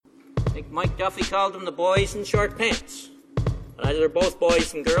think Mike Duffy called them the boys in short pants. But either they're both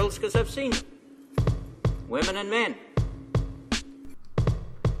boys and girls because I've seen them. Women and men.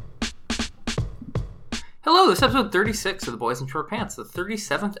 Hello, this is episode 36 of The Boys in Short Pants, the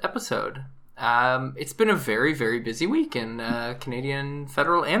 37th episode. It's been a very, very busy week in Canadian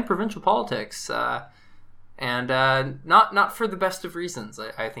federal and provincial politics. And not for the best of reasons,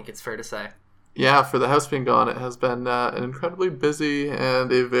 I think it's fair to say. Yeah, for the House being gone, it has been an incredibly busy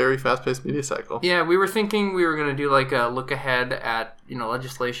and a very fast-paced media cycle. Yeah, we were thinking we were going to do like a look ahead at,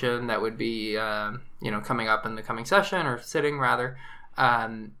 legislation that would be, coming up in the coming session, or sitting rather.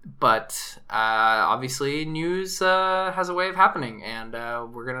 But obviously news has a way of happening, and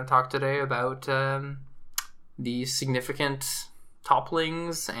we're going to talk today about the significant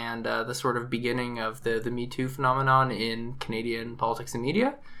topplings and the sort of beginning of the Me Too phenomenon in Canadian politics and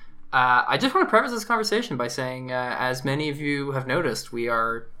media. I just want to preface this conversation by saying, as many of you have noticed, we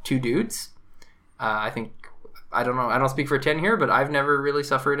are two dudes. I don't speak for Tien here, but I've never really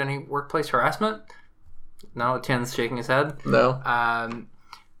suffered any workplace harassment. No, Tien's shaking his head. No.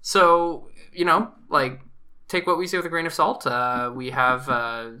 So, take what we say with a grain of salt. We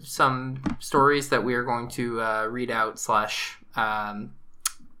have some stories that we are going to read out /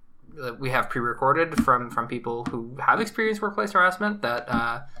 we have pre-recorded from people who have experienced workplace harassment that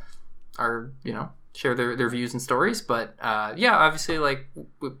are, share their views and stories. But, obviously,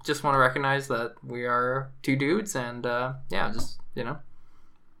 we just want to recognize that we are two dudes and,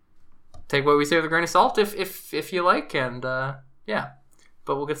 take what we say with a grain of salt if you like, and but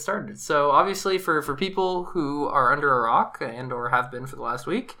we'll get started. So obviously for people who are under a rock and or have been for the last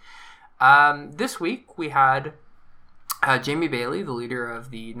week, this week we had Jamie Bailey, the leader of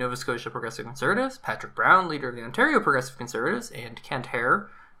the Nova Scotia Progressive Conservatives, Patrick Brown, leader of the Ontario Progressive Conservatives, and Kent Hehr,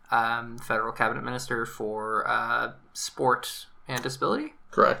 federal cabinet minister for sport and disability.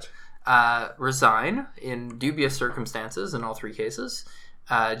 Correct. Resign in dubious circumstances in all three cases.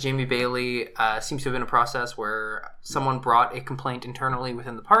 Jamie Bailey seems to have been a process where someone brought a complaint internally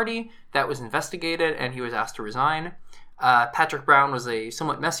within the party that was investigated, and he was asked to resign. Patrick Brown was a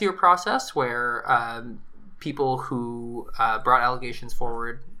somewhat messier process where people who brought allegations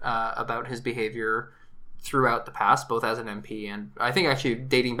forward about his behavior throughout the past, both as an MP and I think actually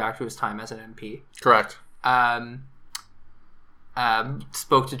dating back to his time as an MP. Correct.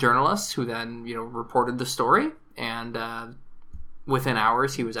 Spoke to journalists who then, reported the story, and within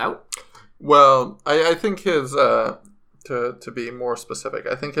hours, he was out. Well, I think his, to be more specific,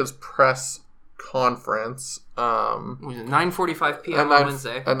 I think his press conference... was it 9:45 p.m. on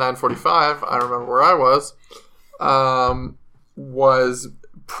Wednesday? At 9:45, I remember where I was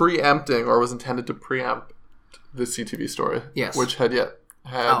preempting, or was intended to preempt, the CTV story. Yes. Which had yet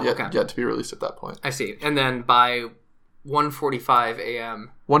to be released at that point. I see. And then by 1:45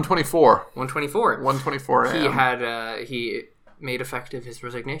 a.m. 1:24. 1:24 a.m. He made effective his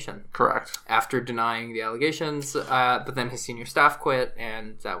resignation. Correct. After denying the allegations, but then his senior staff quit,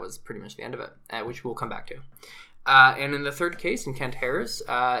 and that was pretty much the end of it, which we'll come back to. And in the third case, in Kent Hehr's,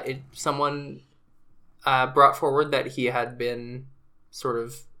 someone brought forward that he had been sort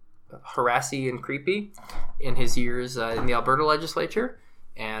of harassy and creepy in his years in the Alberta legislature,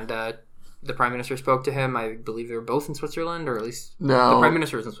 and the Prime Minister spoke to him. I believe they were both in Switzerland, or at least no, the Prime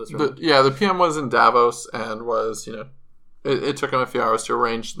Minister was in Switzerland. The PM was in Davos and was, it took him a few hours to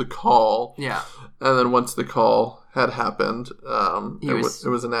arrange the call. Yeah. And then once the call had happened, it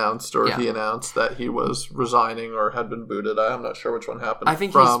was announced, or he announced that he was resigning or had been booted. I'm not sure which one happened. I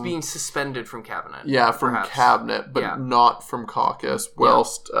think he's being suspended from cabinet. Yeah, from perhaps. Cabinet, but not from caucus,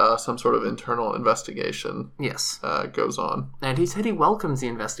 whilst some sort of internal investigation goes on. And he said he welcomes the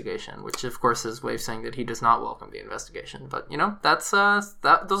investigation, which of course is a way of saying that he does not welcome the investigation. But, that's those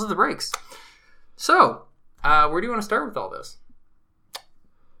are the breaks. So... where do you want to start with all this?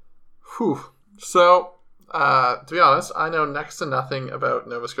 So, to be honest, I know next to nothing about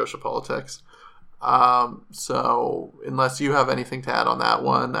Nova Scotia politics. So, unless you have anything to add on that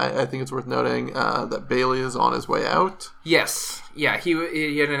one, I think it's worth noting that Bailey is on his way out. Yes. Yeah,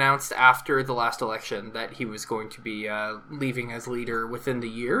 he had announced after the last election that he was going to be leaving as leader within the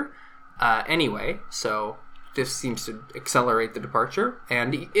year. Anyway, so... this seems to accelerate the departure.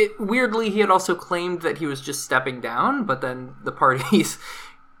 And weirdly, he had also claimed that he was just stepping down, but then the parties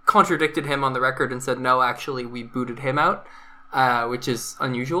contradicted him on the record and said, no, actually, we booted him out, which is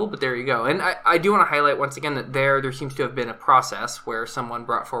unusual, but there you go. And I do want to highlight once again that there seems to have been a process where someone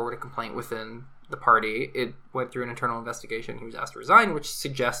brought forward a complaint within the party. It went through an internal investigation. He was asked to resign, which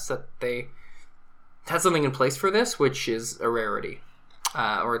suggests that they had something in place for this, which is a rarity.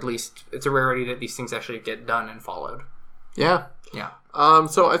 Or at least it's a rarity that these things actually get done and followed. Yeah. Yeah.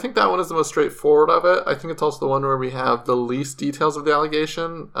 So I think that one is the most straightforward of it. I think it's also the one where we have the least details of the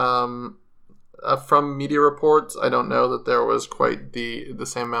allegation. From media reports, I don't know that there was quite the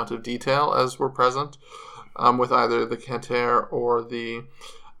same amount of detail as were present with either the Canter or the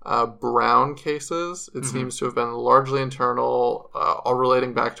Brown cases. It seems to have been largely internal, all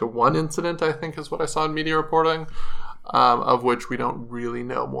relating back to one incident, I think is what I saw in media reporting, of which we don't really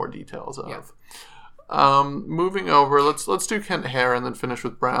know more details of. Yeah. Moving over, let's do Kent Heer and then finish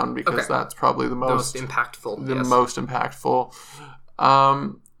with Brown, because that's probably the most impactful. Most impactful.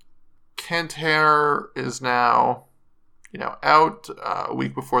 Kent Heer is now, out a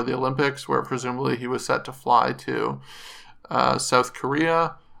week before the Olympics, where presumably he was set to fly to South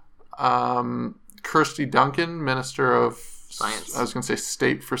Korea. Kirsty Duncan, Minister of Science. I was going to say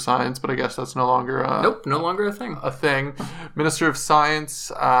State for Science, but I guess that's no longer no longer a thing. Minister of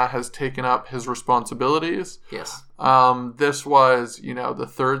Science has taken up his responsibilities. Yes. This was, the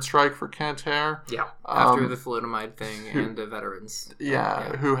third strike for Kent Heer. Yeah, after the thalidomide thing and the veterans.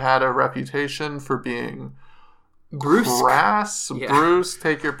 Yeah, who had a reputation for being crass, brusque,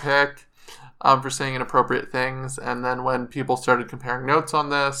 take your pick, for saying inappropriate things. And then when people started comparing notes on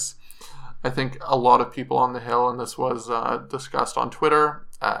this, I think a lot of people on the Hill, and this was discussed on Twitter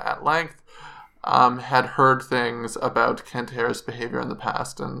at length, had heard things about Kent Heer's behavior in the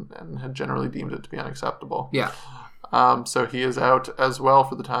past and had generally deemed it to be unacceptable. Yeah. So he is out as well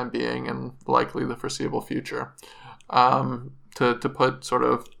for the time being and likely the foreseeable future. To put sort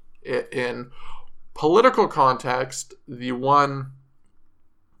of it in political context, the one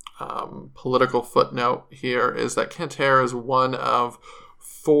political footnote here is that Kent Heer is one of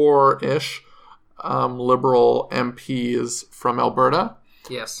 4-ish Liberal MPs from Alberta.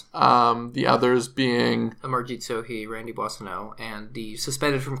 Yes. The others being Amarjeet Sohi, Randy Boissonnault, and the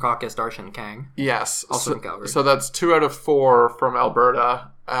suspended from caucus Darshan Kang. Yes. Also from Calgary. So that's 2 out of 4 from Alberta.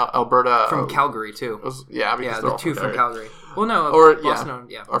 Alberta from Calgary too. Because the 2 from Calgary. Well, no, Boissonnault,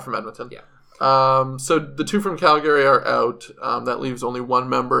 are from Edmonton. Yeah. So the 2 from Calgary are out. That leaves only 1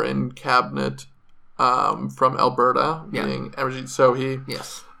 member in cabinet from Alberta, being Amarjeet Sohi.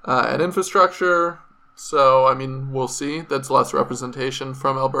 Yes. At infrastructure. So, we'll see. That's less representation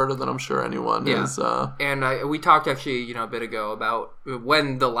from Alberta than I'm sure anyone is. And we talked actually, a bit ago about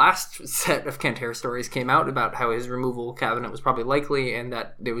when the last set of Kent Heer stories came out about how his removal cabinet was probably likely and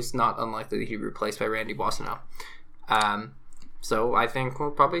that it was not unlikely that he'd be replaced by Randy Boissonnault. So I think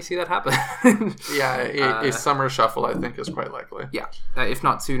we'll probably see that happen. A summer shuffle, I think, is quite likely. Yeah, if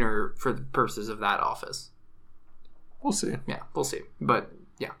not sooner for the purposes of that office. We'll see. Yeah, we'll see. But,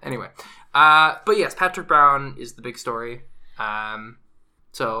 anyway. But yes, Patrick Brown is the big story.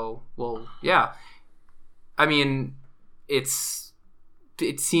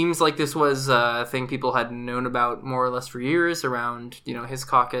 It seems like this was a thing people had known about more or less for years around, his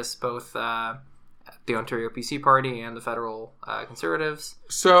caucus, both the Ontario PC Party and the federal Conservatives.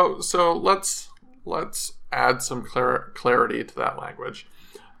 So let's add some clarity to that language.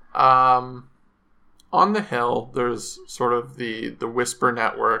 On the Hill, there's sort of the whisper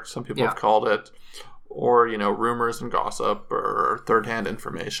network, some people have called it, or, rumors and gossip or third-hand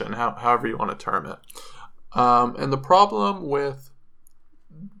information, however you want to term it. And the problem with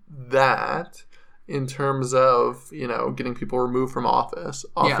that, in terms of, getting people removed from office,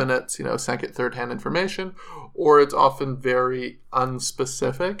 often it's, second, third-hand information, or it's often very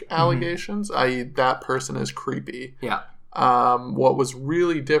unspecific allegations, i.e. that person is creepy. Yeah. What was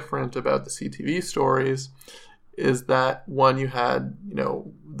really different about the CTV stories is that, one, you had,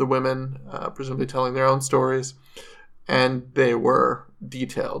 the women presumably telling their own stories, and they were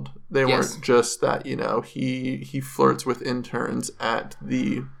detailed. They weren't just that, he flirts with interns at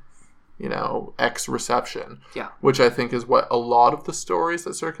the, X reception. Yeah. Which I think is what a lot of the stories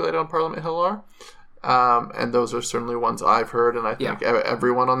that circulate on Parliament Hill are. And those are certainly ones I've heard, and I think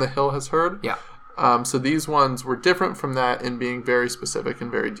everyone on the Hill has heard. Yeah. So these ones were different from that in being very specific and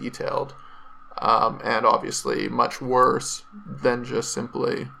very detailed, and obviously much worse than just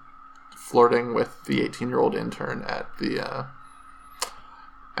simply flirting with the 18-year-old intern at the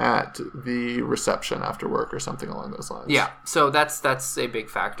reception after work or something along those lines. Yeah, so that's a big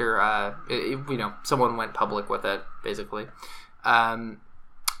factor. Someone went public with it, basically. And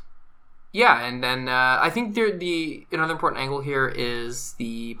then I think another important angle here is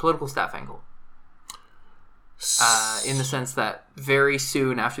the political staff angle. In the sense that very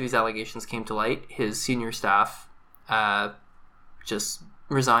soon after these allegations came to light, his senior staff just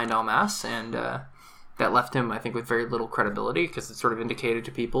resigned en masse, and that left him, I think, with very little credibility, because it sort of indicated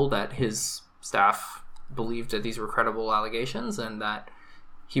to people that his staff believed that these were credible allegations and that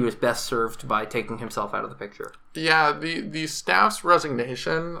he was best served by taking himself out of the picture. Yeah, the staff's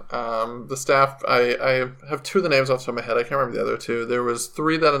resignation, the staff, I have two of the names off the top of my head. I can't remember the other two. There was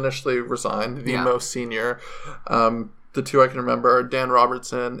three that initially resigned, the most senior. The two I can remember are Dan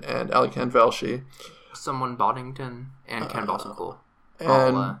Robertson and Alican Velshi. Someone Boddington and Ken Bossencool.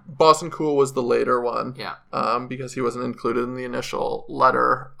 And Boston Cool was the later one. Yeah. Because he wasn't included in the initial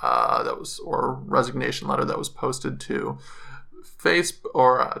letter or resignation letter that was posted to Facebook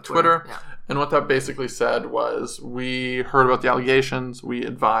or Twitter. Yeah. And what that basically said was, we heard about the allegations. We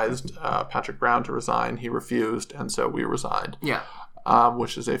advised Patrick Brown to resign. He refused, and so we resigned. Yeah.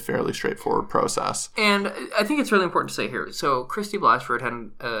 Which is a fairly straightforward process. And I think it's really important to say here. So Christy Blatchford had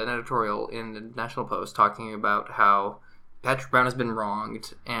an editorial in the National Post talking about how Patrick Brown has been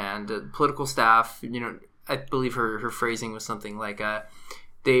wronged, and political staff, I believe her phrasing was something like,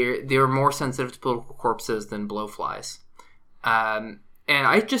 they are more sensitive to political corpses than blowflies. And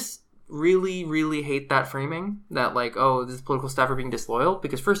I just really, really hate that framing, that this political staff are being disloyal,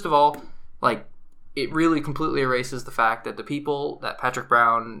 because first of all, it really completely erases the fact that the people that Patrick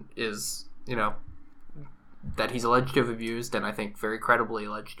Brown is, that he's alleged to have abused, and I think very credibly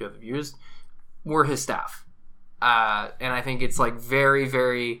alleged to have abused, were his staff. And I think it's very,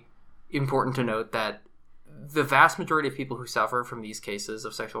 very important to note that the vast majority of people who suffer from these cases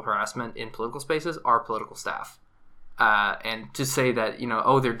of sexual harassment in political spaces are political staff. And to say that,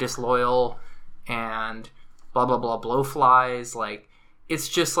 they're disloyal and blah, blah, blah, blowflies, it's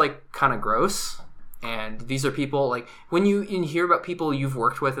just kind of gross. And these are people, when you hear about people you've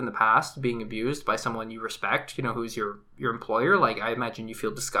worked with in the past being abused by someone you respect, who's your employer, I imagine you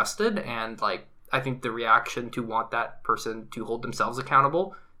feel disgusted. And, I think the reaction to want that person to hold themselves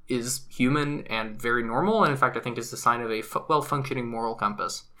accountable is human and very normal. And, in fact, I think is the sign of a well-functioning moral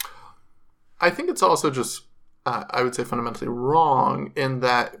compass. I think it's also just, I would say, fundamentally wrong in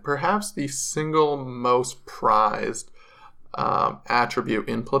that perhaps the single most prized attribute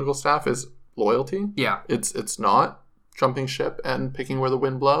in political staff is loyalty. Yeah. It's not jumping ship and picking where the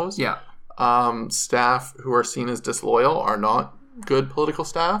wind blows. Yeah. Staff who are seen as disloyal are not good political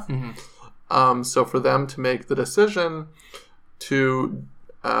staff. Mm-hmm. So for them to make the decision to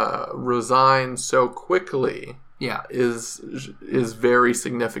resign so quickly is very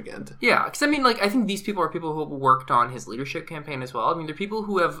significant. Yeah, because I think these people are people who worked on his leadership campaign as well. They're people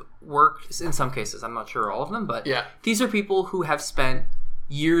who have worked, in some cases, I'm not sure all of them, but these are people who have spent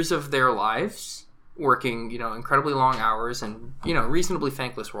years of their lives working, incredibly long hours and, reasonably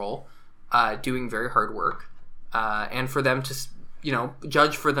thankless role, doing very hard work. And for them to,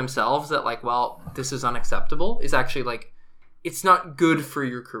 judge for themselves that this is unacceptable is actually it's not good for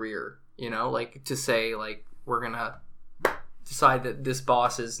your career, to say we're going to decide that this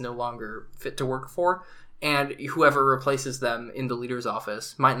boss is no longer fit to work for, and whoever replaces them in the leader's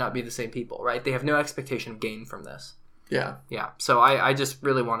office might not be the same people, right? They have no expectation of gain from this. Yeah. Yeah. So I just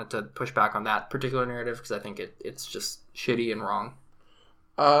really wanted to push back on that particular narrative because I think it's just shitty and wrong.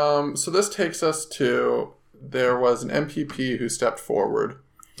 So this takes us to, there was an MPP who stepped forward.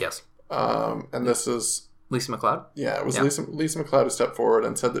 Yes. And this is Lisa MacLeod? Yeah, it was Lisa MacLeod who stepped forward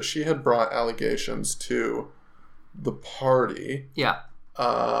and said that she had brought allegations to the party. Yeah.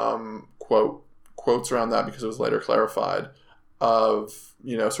 Quotes around that, because it was later clarified, of,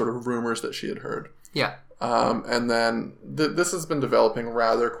 sort of rumors that she had heard. Yeah. And then this has been developing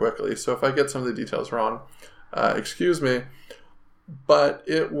rather quickly, so if I get some of the details wrong, excuse me. But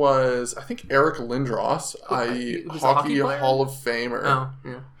it was, I think, Eric Lindros, a hockey Hall of Famer,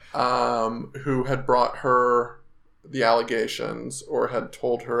 who had brought her the allegations, or had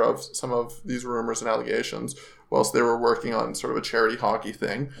told her of some of these rumors and allegations whilst they were working on sort of a charity hockey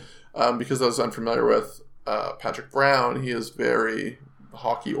thing. Because those unfamiliar with Patrick Brown, he is very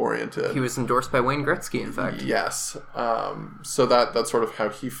hockey oriented. He was endorsed by Wayne Gretzky, in fact. Yes. So that's sort of how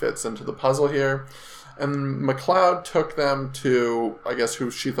he fits into the puzzle here. And MacLeod took them to, I guess, who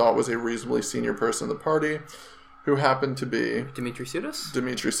she thought was a reasonably senior person in the party, who happened to be Dimitri Soudas?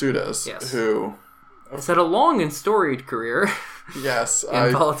 Dimitri Soudas, yes. Who has had a long and storied career. Yes.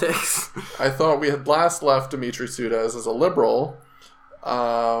 in politics. I thought we had last left Dimitri Soudas as a liberal.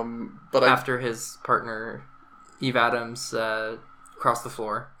 But after his partner, Eve Adams, crossed the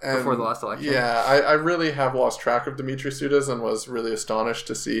floor before the last election. Yeah, I really have lost track of Dimitri Soudas and was really astonished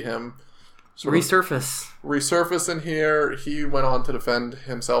to see him resurface in here. He went on to defend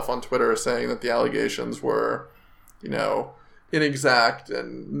himself on Twitter, saying that the allegations were, inexact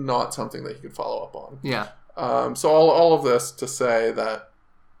and not something that he could follow up on. Yeah. So all of this to say that,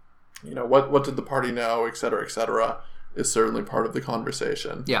 what did the party know, et cetera, et cetera. is certainly part of the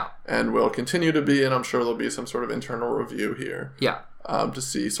conversation. Yeah. And will continue to be, and I'm sure there'll be some sort of internal review here. Yeah. To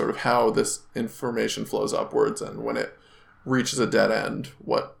see sort of how this information flows upwards, and when it reaches a dead end,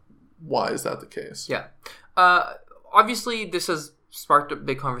 why is that the case? Yeah. Obviously, this has sparked a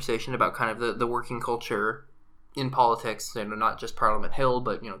big conversation about kind of the working culture in politics, not just Parliament Hill,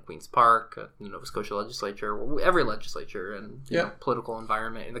 but, Queen's Park, the Nova Scotia legislature, every legislature and political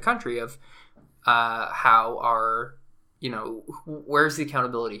environment in the country of how are, where's the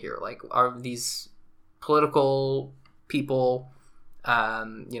accountability here? Like, are these political people,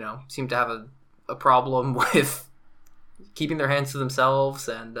 seem to have a problem with keeping their hands to themselves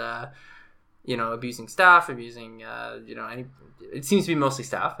and, abusing staff, it seems to be mostly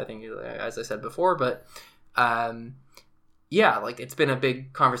staff, I think, as I said before, but it's been a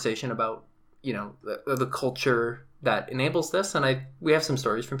big conversation about, the culture that enables this. And we have some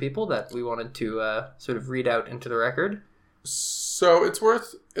stories from people that we wanted to sort of read out into the record. So it's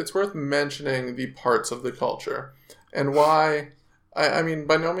worth mentioning the parts of the culture and why. I mean,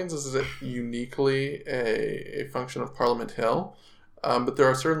 by no means is it uniquely a function of Parliament Hill, but there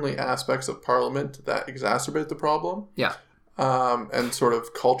are certainly aspects of Parliament that exacerbate the problem. Yeah. And sort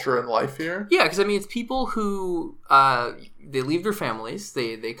of culture and life here. Yeah, because it's people who they leave their families.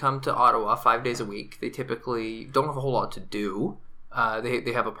 They come to Ottawa 5 days a week. They typically don't have a whole lot to do.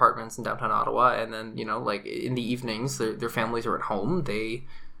 They have apartments in downtown Ottawa, and then in the evenings, their families are at home. They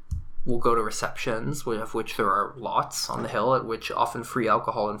will go to receptions, of which there are lots on the Hill, at which often free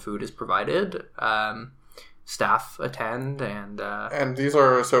alcohol and food is provided. Staff attend, and these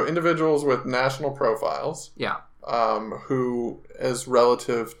are individuals with national profiles. Yeah. Who, as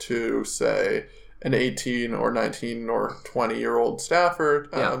relative to, say, an 18 or 19 or 20-year-old staffer,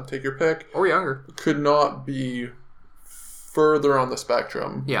 take your pick, or younger, could not be further on the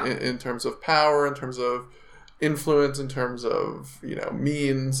spectrum in terms of power, in terms of influence, in terms of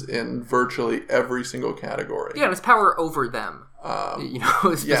means in virtually every single category. Yeah, and it's power over them.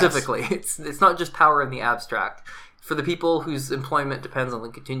 Specifically, yes. It's not just power in the abstract. For the people whose employment depends on the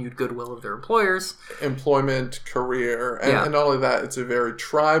continued goodwill of their employers. Employment, career, and not only that, it's a very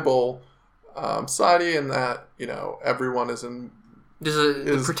tribal society in that, everyone is in...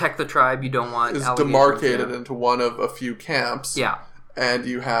 protect the tribe, you don't want... is demarcated into one of a few camps. Yeah. And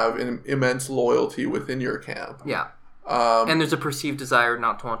you have an immense loyalty within your camp. Yeah. And there's a perceived desire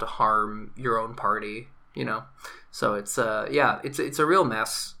not to want to harm your own party, So it's a real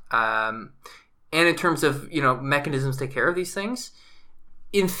mess. And in terms of, mechanisms to take care of these things,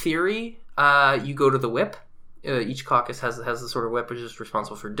 in theory, you go to the whip. Each caucus has the sort of whip which is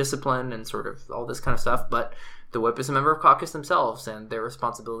responsible for discipline and sort of all this kind of stuff. But the whip is a member of caucus themselves, and their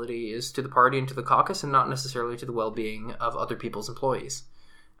responsibility is to the party and to the caucus and not necessarily to the well-being of other people's employees.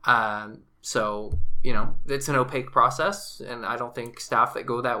 So, it's an opaque process, and I don't think staff that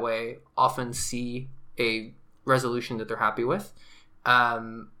go that way often see a resolution that they're happy with.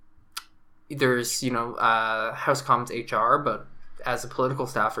 There's, House of Commons HR, but as a political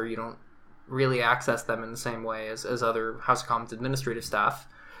staffer, you don't really access them in the same way as other House of Commons administrative staff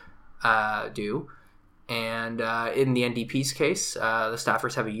do. And in the NDP's case, the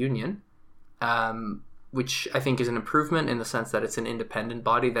staffers have a union, which I think is an improvement in the sense that it's an independent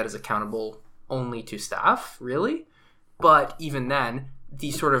body that is accountable only to staff, really. But even then,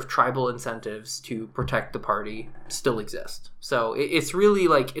 these sort of tribal incentives to protect the party still exist. So it's really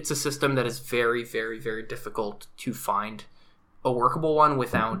it's a system that is very, very, very difficult to find a workable one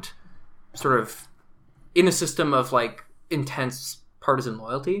without sort of in a system of intense partisan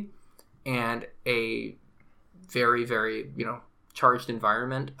loyalty and a very, very, charged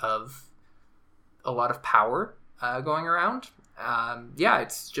environment of a lot of power going around.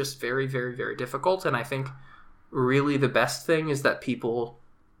 It's just very, very, very difficult. And I think really the best thing is that people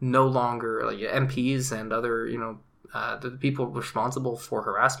no longer, MPs and other, the people responsible for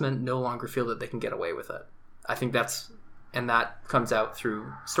harassment no longer feel that they can get away with it. I think that comes out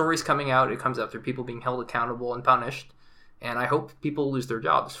through stories coming out. It comes out through people being held accountable and punished. And I hope people lose their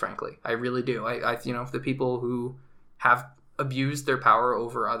jobs, frankly. I really do. I the people who have abused their power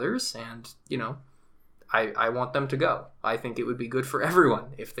over others, and, I want them to go. I think it would be good for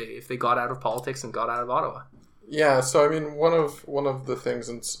everyone if they got out of politics and got out of Ottawa. Yeah, so I mean, one of the things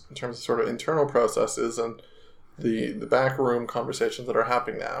in terms of sort of internal processes and the backroom conversations that are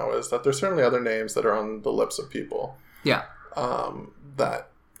happening now is that there's certainly other names that are on the lips of people. Yeah.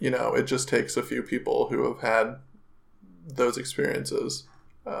 That, it just takes a few people who have had those experiences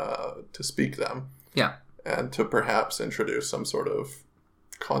to speak them. Yeah. And to perhaps introduce some sort of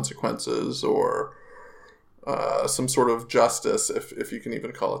consequences or some sort of justice, if you can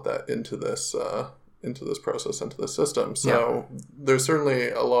even call it that, into this into this process, into the system. So there's certainly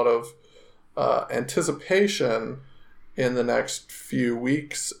a lot of anticipation in the next few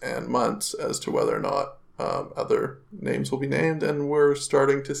weeks and months as to whether or not other names will be named, and we're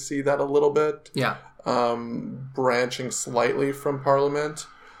starting to see that a little bit. Yeah. Branching slightly from Parliament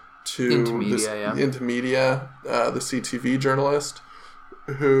to Into media, into media. The CTV journalist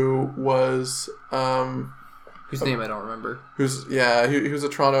who was whose name I don't remember. he was a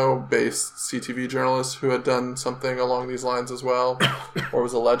Toronto-based CTV journalist who had done something along these lines as well, or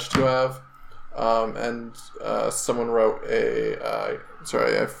was alleged to have. And someone wrote I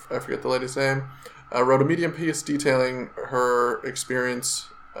forget the lady's name. Wrote a Medium piece detailing her experience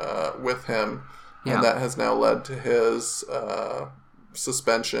with him, and that has now led to his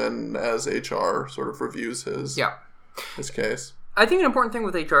suspension as HR sort of reviews his case. I think an important thing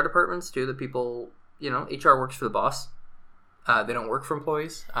with HR departments too, that people, HR works for the boss. They don't work for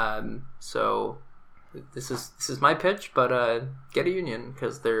employees. So this is my pitch, but get a union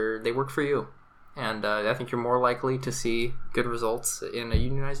because they work for you, and I think you're more likely to see good results in a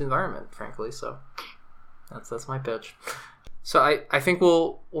unionized environment, frankly. So that's my pitch. So I think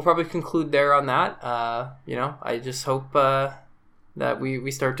we'll probably conclude there on that. I just hope that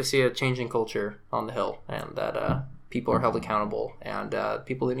we start to see a changing culture on the Hill, and that people are held accountable, and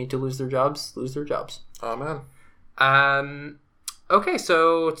people that need to lose their jobs. Amen. Okay,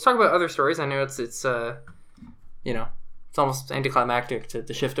 so let's talk about other stories. I know it's almost anticlimactic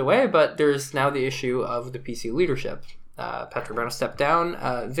to shift away, but there's now the issue of the PC leadership. Patrick Brown stepped down.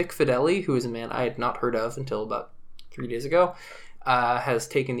 Vic Fedeli, who is a man I had not heard of until about 3 days ago, has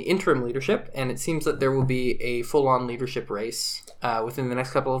taken the interim leadership, and it seems that there will be a full-on leadership race within the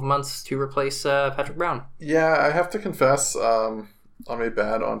next couple of months to replace Patrick Brown. Yeah, I have to confess, I'm a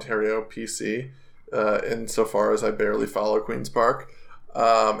bad Ontario PC insofar as I barely follow Queen's Park,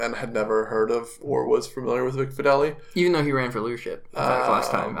 and had never heard of or was familiar with Vic Fedeli. Even though he ran for leadership, in fact,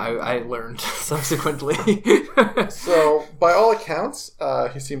 last time. I learned subsequently. So, by all accounts,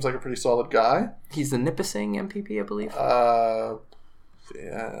 he seems like a pretty solid guy. He's the Nipissing MPP, I believe. Sure.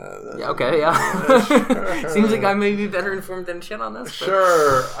 Seems like I may be better informed than Shin on this. But...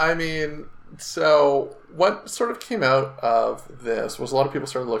 Sure. I mean, so what sort of came out of this was a lot of people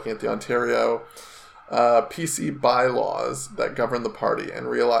started looking at the Ontario PC bylaws that govern the party and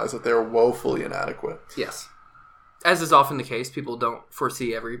realized that they're woefully inadequate. Yes. As is often the case, people don't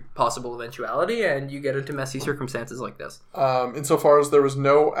foresee every possible eventuality, and you get into messy circumstances like this. Insofar as there was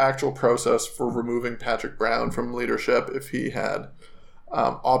no actual process for removing Patrick Brown from leadership if he had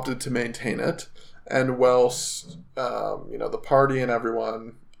opted to maintain it, and whilst the party and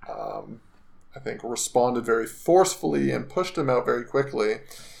everyone, I think, responded very forcefully and pushed him out very quickly.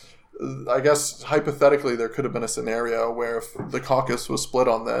 I guess hypothetically there could have been a scenario where if the caucus was split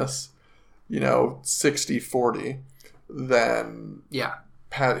on this, 60-40, then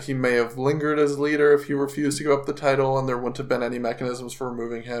he may have lingered as leader if he refused to go up the title, and there wouldn't have been any mechanisms for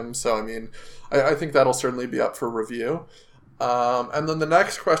removing him. So, I mean, I think that'll certainly be up for review. And then the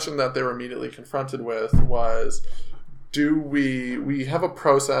next question that they were immediately confronted with was, do we have a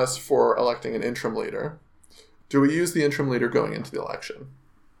process for electing an interim leader? Do we use the interim leader going into the election?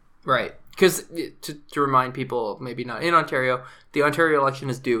 Right. Because to remind people, maybe not in Ontario, the Ontario election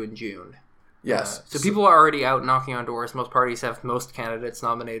is due in June. Yes. So people are already out knocking on doors. Most parties have most candidates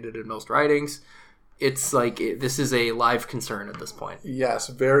nominated in most ridings. It's like this is a live concern at this point. Yes,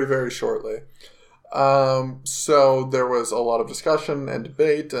 very, very shortly. So there was a lot of discussion and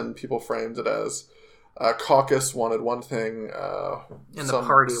debate, and people framed it as caucus wanted one thing. And the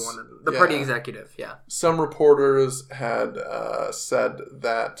party wanted... The party executive, yeah. Some reporters had said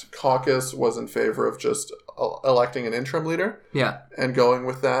that caucus was in favor of just electing an interim leader. Yeah. And going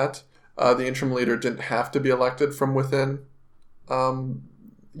with that. The interim leader didn't have to be elected from within,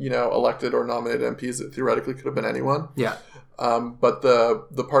 elected or nominated MPs. It theoretically could have been anyone. Yeah. But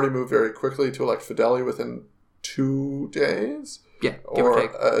the party moved very quickly to elect Fedeli within 2 days. Yeah, give or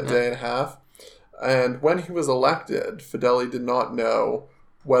take. A day and a half. And when he was elected, Fedeli did not know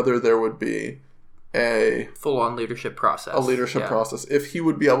whether there would be a full-on leadership process. Process. If he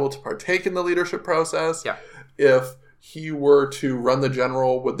would be able to partake in the leadership process. Yeah. If he were to run the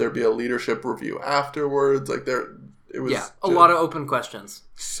general, would there be a leadership review afterwards? It was a lot of open questions.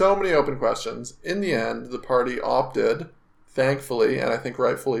 So many open questions. In the end, the party opted, thankfully, and I think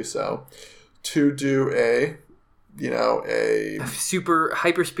rightfully so, to do a super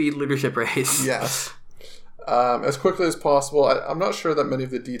hyperspeed leadership race. Yes. As quickly as possible. I'm not sure that many of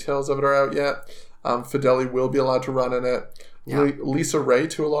the details of it are out yet. Fedeli will be allowed to run in it. Yeah. Lisa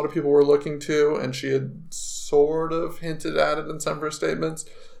Raitt, who a lot of people were looking to, and she had sort of hinted at it in some of her statements,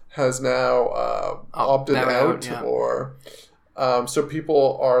 has now opted out. Yeah. Or so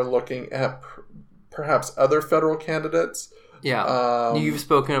people are looking at perhaps other federal candidates. Yeah. You've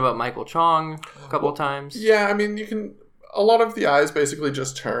spoken about Michael Chong a couple of times. Yeah, I mean, a lot of the eyes basically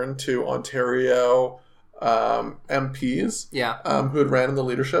just turn to Ontario MPs who had ran in the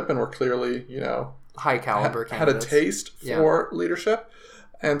leadership and were clearly, high caliber had a candidates. taste for leadership.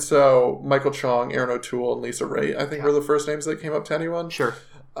 And so Michael Chong, Aaron O'Toole, and Lisa Raitt, I think were the first names that came up to anyone. Sure.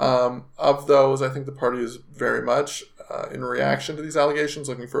 Of those, I think the party is very much in reaction to these allegations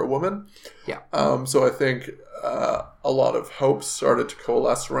looking for a woman. Yeah. So I think a lot of hopes started to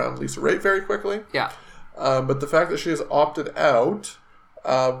coalesce around Lisa Raitt very quickly. Yeah. But the fact that she has opted out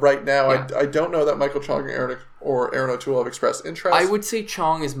right now, I don't know that Michael Chong or Aaron O'Toole have expressed interest. I would say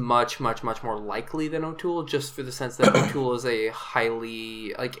Chong is much, much, much more likely than O'Toole, just for the sense that O'Toole is a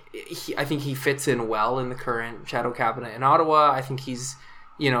highly, I think he fits in well in the current shadow cabinet in Ottawa. I think he's,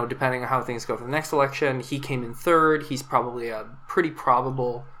 depending on how things go for the next election, he came in third. He's probably a pretty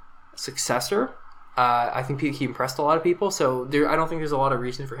probable successor. I think he impressed a lot of people, so I don't think there's a lot of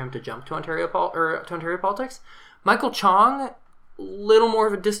reason for him to jump to Ontario politics. Michael Chong, little more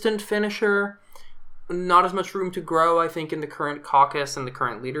of a distant finisher, not as much room to grow, I think, in the current caucus and the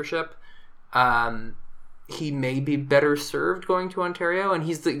current leadership. He may be better served going to Ontario, and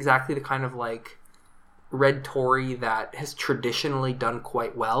he's exactly the kind of red Tory that has traditionally done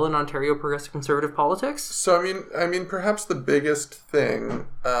quite well in Ontario progressive conservative politics. So I mean, perhaps the biggest thing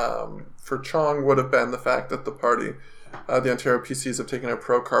for Chong would have been the fact that the party, the Ontario PCs, have taken a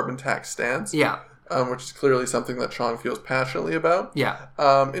pro-carbon tax stance. Yeah. Which is clearly something that Chong feels passionately about. Yeah.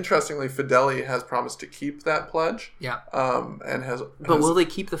 Interestingly, Fideli has promised to keep that pledge. Yeah. And But will they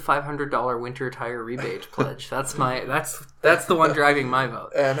keep the $500 winter tire rebate pledge? That's the one driving my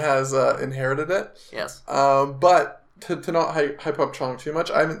vote. And has inherited it. Yes. But to not hype up Chong too much,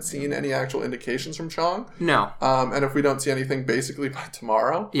 I haven't seen any actual indications from Chong. No. And if we don't see anything basically by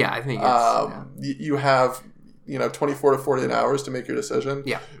tomorrow, yeah, I think it's you have 24 to 48 hours to make your decision.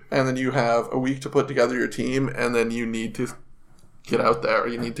 Yeah. And then you have a week to put together your team, and then you need to get out there.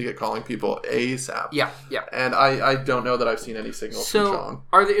 You need to get calling people ASAP. Yeah, yeah. And I don't know that I've seen any signals from Chong.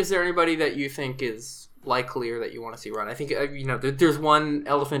 Is there anybody that you think is likely or that you want to see run? I think, there's one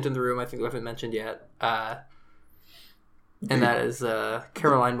elephant in the room I think we haven't mentioned yet. And that is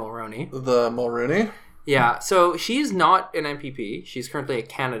Caroline Mulroney. The Mulroney? Yeah, so she's not an MPP. She's currently a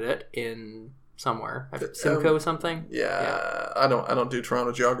candidate in somewhere. Simcoe something? Yeah. I don't do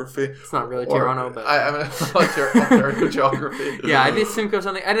Toronto geography. It's not really Toronto, but... I mean, Ontario geography. Yeah, I think Simcoe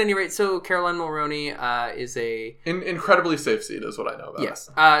something. At any rate, so Caroline Mulroney is a... incredibly safe seat is what I know about.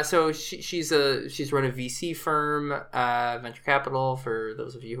 Yes. So she's run a VC firm, venture capital, for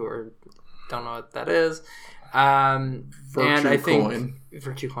those of you who don't know what that is.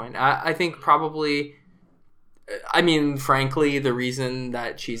 VirtueCoin. I think probably... I mean, frankly, the reason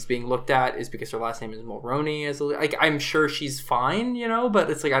that she's being looked at is because her last name is Mulroney. I'm sure she's fine,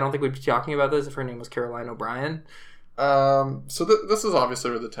 but it's I don't think we'd be talking about this if her name was Caroline O'Brien. So this is obviously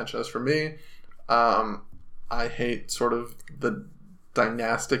where the tension is for me. I hate sort of the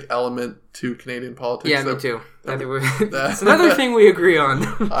dynastic element to Canadian politics. Yeah, me too. That's another thing we agree on.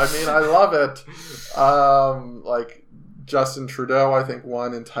 I mean, I love it. Justin Trudeau, I think,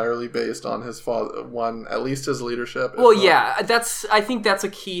 won entirely based on his father, at least his leadership. Well, yeah, I think that's a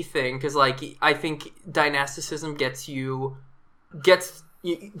key thing, because I think dynasticism gets you a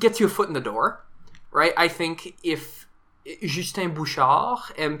foot in the door, right? I think if Justin Bouchard,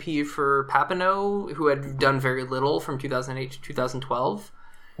 MP for Papineau, who had done very little from 2008 to 2012,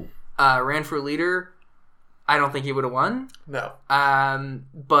 ran for leader, I don't think he would have won. No.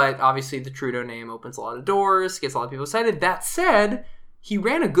 But obviously the Trudeau name opens a lot of doors, gets a lot of people excited. That said, he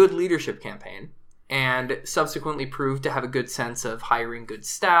ran a good leadership campaign and subsequently proved to have a good sense of hiring good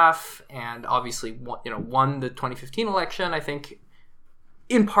staff, and obviously won the 2015 election, I think,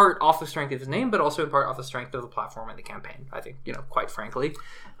 in part off the strength of his name, but also in part off the strength of the platform and the campaign, I think, quite frankly.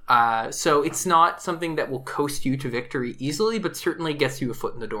 So it's not something that will coast you to victory easily, but certainly gets you a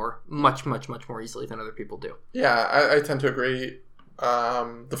foot in the door much, much, much more easily than other people do. Yeah, I tend to agree.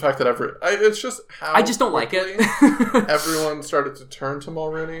 The fact that it's just how I just don't like it. Everyone started to turn to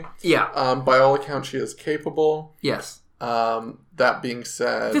Mulroney. Yeah. By all accounts, she is capable. Yes. That being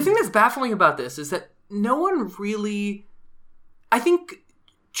said, the thing that's baffling about this is that no one really... I think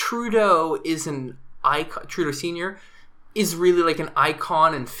Trudeau is an icon. Trudeau Sr. is really an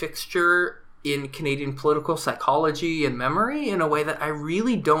icon and fixture in Canadian political psychology and memory in a way that I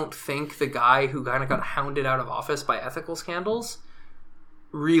really don't think the guy who kind of got hounded out of office by ethical scandals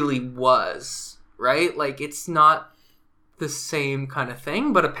really was, right? Like, it's not the same kind of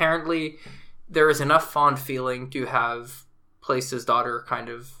thing, but apparently there is enough fond feeling to have placed his daughter kind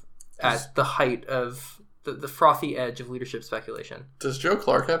of at the height of the frothy edge of leadership speculation. Does Joe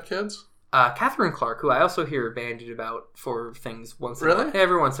Clark have kids? Catherine Clark, who I also hear bandied about for things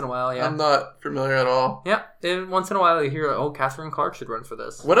every once in a while, yeah. I'm not familiar at all. Yeah, once in a while you hear, Catherine Clark should run for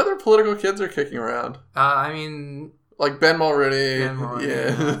this. What other political kids are kicking around? I mean... Like Ben Mulroney.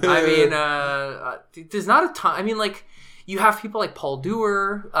 Yeah. I mean, there's not a ton... I mean, like, you have people like Paul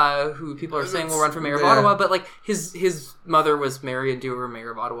Dewar, who people are saying will run for mayor of Ottawa, but, like, his mother was Marion Dewar,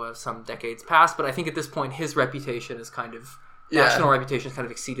 mayor of Ottawa some decades past, but I think at this point his reputation is kind of... National reputation has kind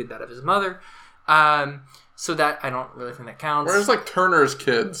of exceeded that of his mother. So that, I don't really think that counts. Whereas, like, Turner's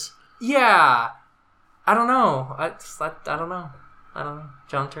kids. Yeah. I don't know. I don't know.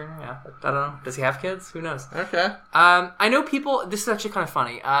 John Turner, yeah. I don't know. Does he have kids? Who knows? Okay. I know people, this is actually kind of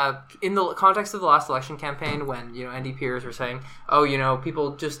funny. In the context of the last election campaign, when, NDPers were saying,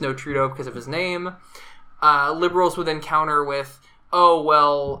 people just know Trudeau because of his name, Liberals would then counter with,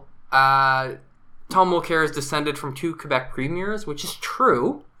 Tom Mulcair is descended from 2 Quebec premiers, which is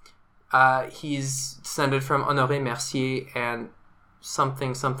true. He's descended from Honoré Mercier and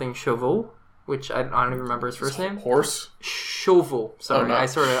something Chauveau, which I don't even remember his first name. Horse? Chauveau. Sorry, no. I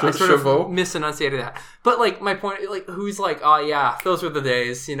sort of misenunciated that. But, like, my point, like, who's like, oh yeah, those were the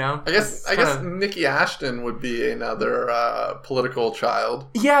days, I guess Nikki Ashton would be another political child.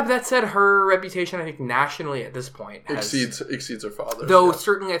 Yeah, but that said, her reputation, I think, nationally at this point exceeds her father's. Though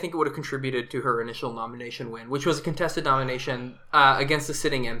certainly, I think it would have contributed to her initial nomination win, which was a contested nomination against a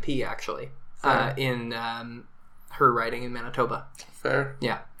sitting MP, actually, in her riding in Manitoba. Fair.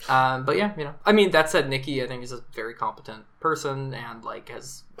 Yeah. But yeah, I mean, that said, Nikki, I think, is a very competent person and, like,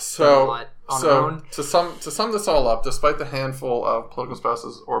 has done a lot on her own. To sum this all up, despite the handful of political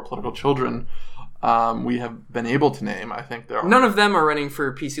spouses or political children we have been able to name, I think there are... None of them are running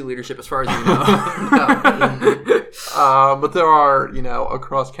for PC leadership as far as we know. But there are,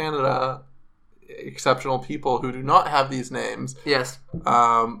 across Canada, exceptional people who do not have these names. Yes.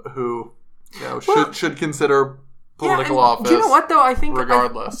 Who, should consider... political office. Do you know what, though? I think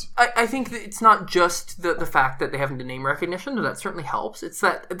regardless, I think that it's not just the fact that they have the name recognition, though that certainly helps. It's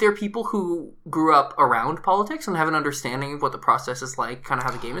that they're people who grew up around politics and have an understanding of what the process is like, kind of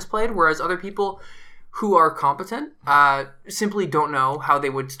how the game is played. Whereas other people who are competent simply don't know how they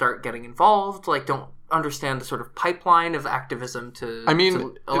would start getting involved. Like, don't understand the sort of pipeline of activism to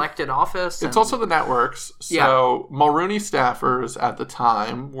elected office. It's also the networks. So Mulroney staffers at the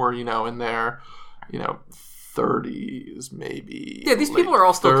time were in their 30s, maybe. Yeah, these people are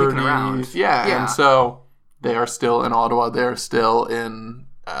all still 30s. Kicking around. Yeah, and so they are still in Ottawa. They're still in,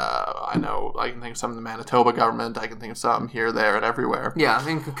 I can think of some in the Manitoba government. I can think of some here, there, and everywhere. Yeah, I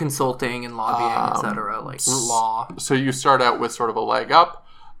think consulting and lobbying, etc., like law. So you start out with sort of a leg up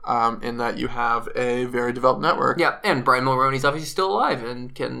in that you have a very developed network. Yeah, and Brian Mulroney's obviously still alive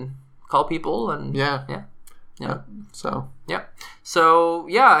and can call people and... Yeah. So,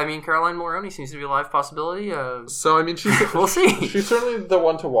 I mean, Caroline Mulroney seems to be a live possibility. So, I mean, we'll see. She's certainly the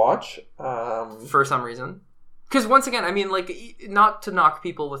one to watch. For some reason. Because, once again, I mean, like, not to knock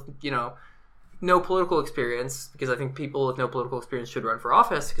people with, no political experience, because I think people with no political experience should run for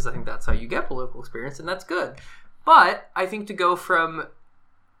office, because I think that's how you get political experience, and that's good. But I think to go from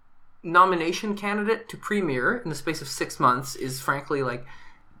nomination candidate to premier in the space of 6 months is, frankly, like...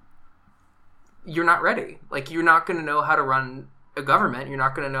 You're not ready. Like, you're not going to know how to run a government. You're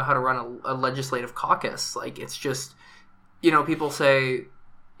not going to know how to run a legislative caucus. Like, it's just, people say,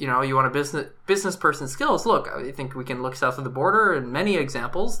 you want a business person skills. Look, I think we can look south of the border and many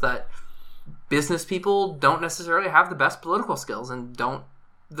examples that business people don't necessarily have the best political skills and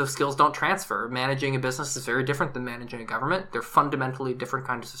the skills don't transfer. Managing a business is very different than managing a government. They're fundamentally different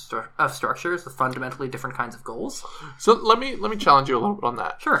kinds of structures with fundamentally different kinds of goals. So let me challenge you a little bit on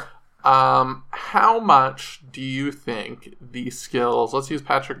that. Sure. How much do you think the skills, let's use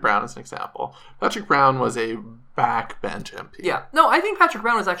Patrick Brown as an example. Patrick Brown was a backbench MP. Yeah. No, I think Patrick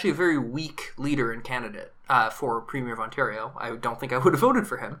Brown was actually a very weak leader and candidate for Premier of Ontario. I don't think I would have voted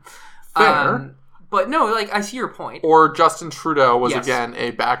for him. Fair. But no, like, I see your point. Or Justin Trudeau was, again,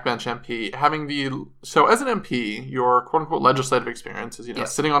 a backbench MP. So as an MP, your quote-unquote legislative experience is,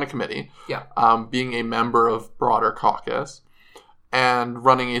 sitting on a committee, being a member of broader caucus, and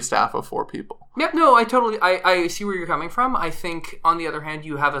running a staff of 4 people. Yeah, no, I see where you're coming from. I think, on the other hand,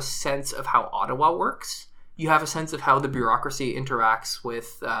 you have a sense of how Ottawa works. You have a sense of how the bureaucracy interacts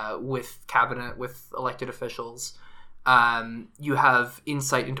with cabinet, with elected officials. You have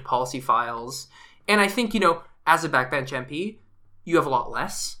insight into policy files. And I think, as a backbench MP, you have a lot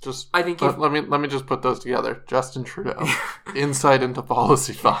less. Just I think let me just put those together. Justin Trudeau, insight into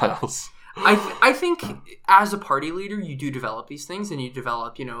policy files. I think as a party leader, you do develop these things, and you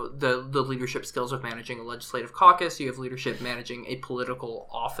develop, the leadership skills of managing a legislative caucus. You have leadership managing a political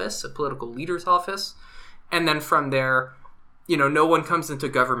office, a political leader's office. And then from there, no one comes into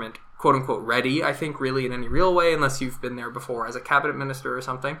government, quote unquote, ready, I think, really in any real way, unless you've been there before as a cabinet minister or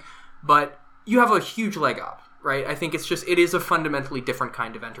something. But you have a huge leg up, right? I think it is a fundamentally different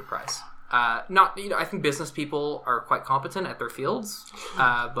kind of enterprise. I think business people are quite competent at their fields,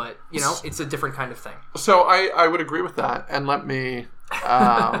 but it's a different kind of thing. So I would agree with that, and let me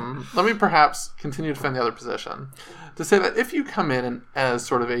perhaps continue to defend the other position to say that if you come in as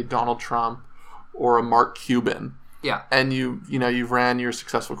sort of a Donald Trump or a Mark Cuban, yeah, and you've ran your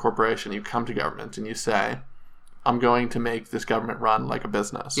successful corporation, you come to government and you say, I'm going to make this government run like a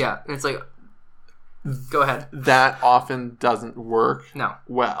business. Yeah, and it's like, go ahead. That often doesn't work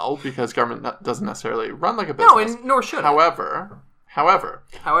well because government doesn't necessarily run like a business. No, and nor should it. However,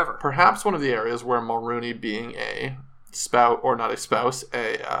 perhaps one of the areas where Mulroney, being a spouse, or not a spouse,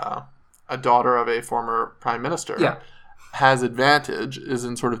 a daughter of a former prime minister, has advantage is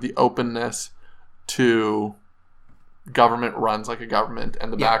in sort of the openness to government runs like a government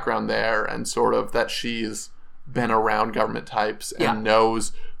and the background there, and sort of that she's been around government types and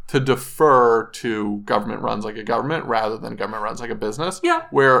knows to defer to government runs like a government rather than government runs like a business. Yeah.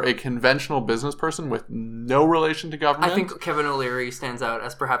 Where a conventional business person with no relation to government... I think Kevin O'Leary stands out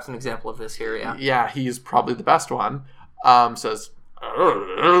as perhaps an example of this here, yeah. Yeah, he's probably the best one. Says,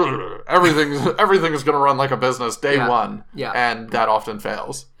 everything is going to run like a business day one. Yeah. And that often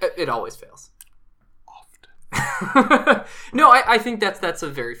fails. It always fails. No, I think that's a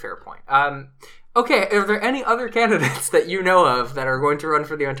very fair point. Okay, are there any other candidates that you know of that are going to run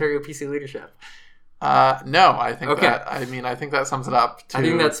for the Ontario PC leadership? No, I think I think that sums it up. I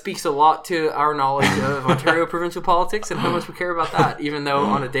think that speaks a lot to our knowledge of Ontario provincial politics and how much we care about that, even though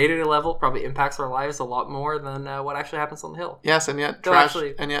on a day-to-day level probably impacts our lives a lot more than what actually happens on the Hill. Yes, and yet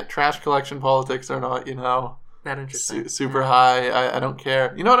trash collection politics are not, that interesting. Super high. I don't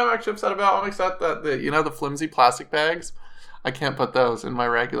care. You know what I'm actually upset about? I'm upset that the flimsy plastic bags, I can't put those in my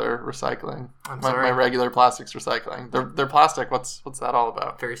regular recycling. My regular plastics recycling. They're plastic. What's that all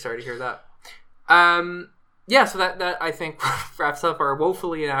about? Very sorry to hear that. So that I think wraps up our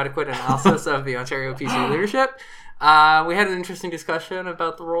woefully inadequate analysis of the Ontario PC leadership. We had an interesting discussion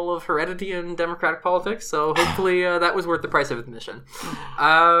about the role of heredity in democratic politics, so hopefully that was worth the price of admission.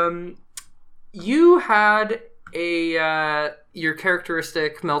 You had your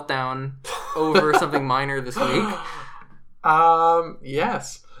characteristic meltdown over something minor this week.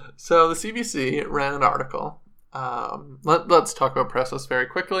 Yes. So the CBC ran an article. Let's talk about Pressos very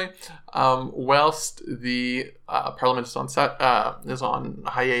quickly. Whilst the Parliament is on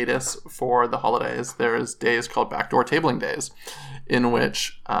hiatus for the holidays, there is days called backdoor tabling days, in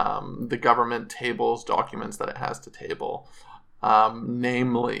which the government tables documents that it has to table,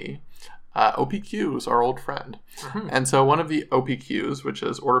 namely OPQs, our old friend. Mm-hmm. And so one of the OPQs, which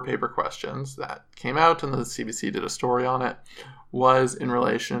is order paper questions that came out, and the CBC did a story on it, was in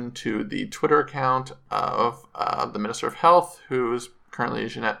relation to the Twitter account of the Minister of Health, who's currently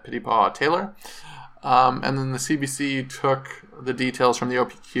Jeanette Petitpas-Taylor. And then the CBC took the details from the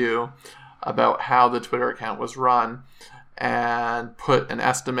OPQ about how the Twitter account was run and put an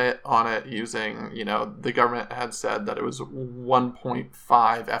estimate on it using, the government had said that it was 1.5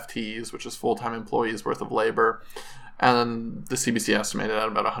 FTEs, which is full-time employees worth of labor. And then the CBC estimated at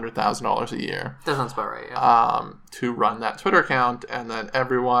about $100,000 a year. That sounds about right, yeah. To run that Twitter account, and then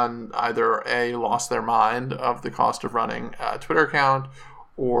everyone either A, lost their mind of the cost of running a Twitter account,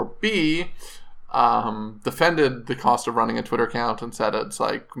 or B, defended the cost of running a Twitter account and said it's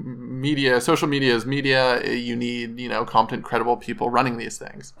like social media is media, you need, competent, credible people running these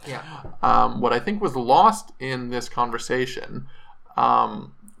things. Yeah. What I think was lost in this conversation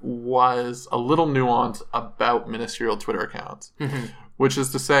was a little nuance about ministerial Twitter accounts, which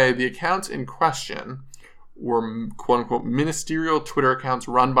is to say the accounts in question were quote-unquote ministerial Twitter accounts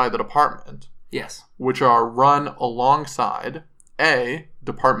run by the department. Yes. Which are run alongside A,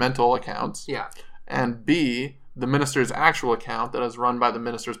 departmental accounts, and B, the minister's actual account that is run by the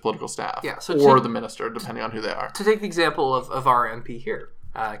minister's political staff, or the minister, depending on who they are. To take the example of our MP here,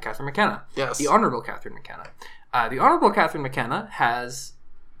 Catherine McKenna. Yes. The Honourable Catherine McKenna. The Honourable Catherine McKenna has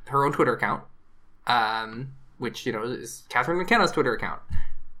her own Twitter account, which, is Catherine McKenna's Twitter account.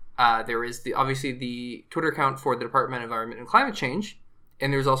 There is obviously the Twitter account for the Department of Environment and Climate Change,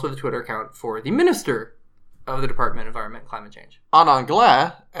 and there's also the Twitter account for the Minister of the Department of Environment and Climate Change. En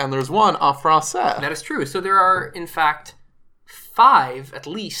anglais, and there's one en français. That is true. So there are, in fact, 5 at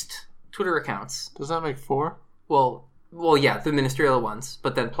least Twitter accounts. Does that make 4? Well, yeah, the ministerial ones,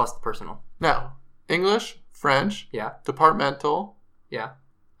 but then plus the personal. No. English, French, Yeah, departmental, yeah.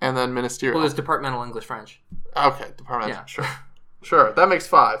 and then ministerial. Well, there's departmental English, French. Okay, departmental. Yeah. Sure. Sure. That makes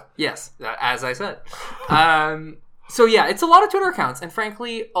 5. Yes, as I said. So yeah, it's a lot of Twitter accounts, and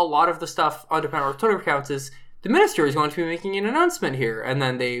frankly, a lot of the stuff on departmental Twitter accounts is the minister is going to be making an announcement here, and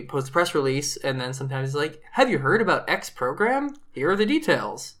then they post a press release, and then sometimes it's like, have you heard about X program? Here are the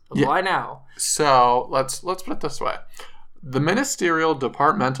details. Apply now. So let's put it this way. The ministerial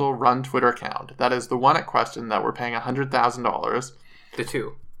departmental run Twitter account, that is the one at question that we're paying $100,000, The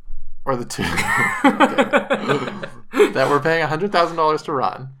 2. or the 2, that we're paying $100,000 to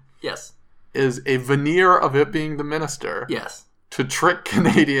run, Yes. is a veneer of it being the minister Yes. to trick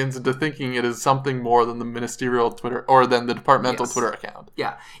Canadians into thinking it is something more than the ministerial Twitter, or than the departmental Yes. Twitter account.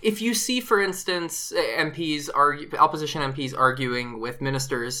 Yeah. If you see, for instance, opposition MPs arguing with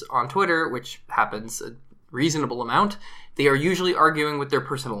ministers on Twitter, which happens a reasonable amount, they are usually arguing with their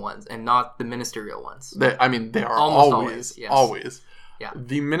personal ones and not the ministerial ones. They are Almost always. yes. Yeah.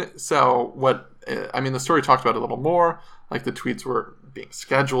 The story talked about it a little more, like the tweets were being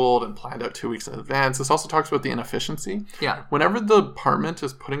scheduled and planned out 2 weeks in advance. This also talks about the inefficiency. Yeah. Whenever the department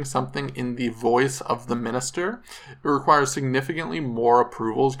is putting something in the voice of the minister, it requires significantly more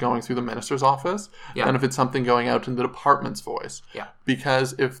approvals going through the minister's office than if it's something going out in the department's voice. Yeah.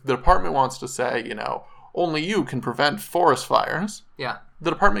 Because if the department wants to say, only you can prevent forest fires, Yeah.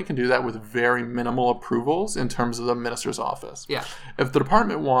 the department can do that with very minimal approvals in terms of the minister's office. Yeah. If the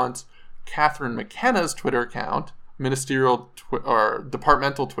department wants Catherine McKenna's Twitter account, or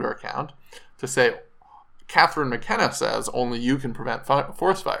departmental Twitter account, to say, Catherine McKenna says only you can prevent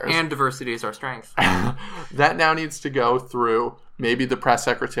forest fires. And diversity is our strength. That now needs to go through maybe the press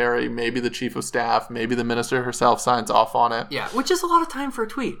secretary, maybe the chief of staff, maybe the minister herself signs off on it. Yeah, which is a lot of time for a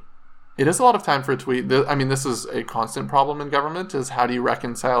tweet. It is a lot of time for a tweet. This is a constant problem in government, is how do you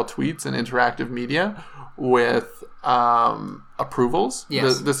reconcile tweets and interactive media with approvals?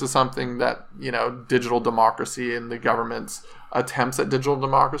 Yes. This is something that, digital democracy and the government's attempts at digital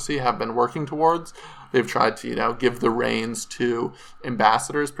democracy have been working towards. They've tried to, give the reins to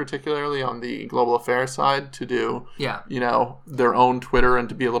ambassadors, particularly on the global affairs side, to do, their own Twitter and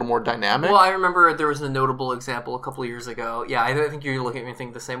to be a little more dynamic. Well, I remember there was a notable example a couple of years ago. Yeah, I think you're looking at me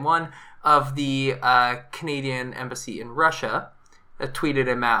thinking the same one, of the Canadian embassy in Russia that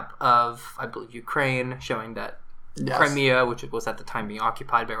tweeted a map of, I believe, Ukraine, showing that Crimea, which was at the time being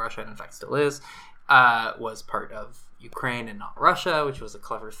occupied by Russia, and in fact still is, was part of Ukraine and not Russia, which was a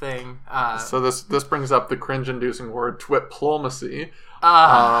clever thing. So this brings up the cringe-inducing word twitplomacy,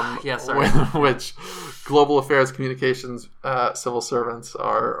 which global affairs communications civil servants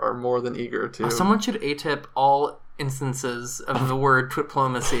are more than eager to. Someone should ATIP all instances of the word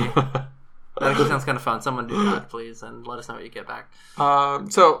twitplomacy. That actually sounds kind of fun. Someone do that, please, and let us know what you get back.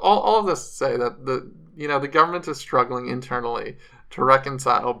 So all of this to say that the government is struggling internally to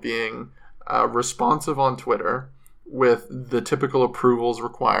reconcile being responsive on Twitter with the typical approvals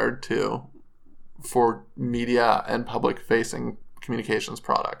required for media and public-facing communications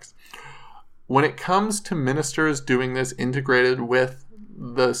products. When it comes to ministers doing this integrated with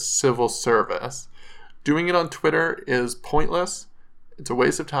the civil service, doing it on Twitter is pointless. It's a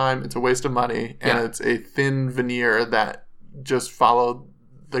waste of time. It's a waste of money. And it's a thin veneer that just followed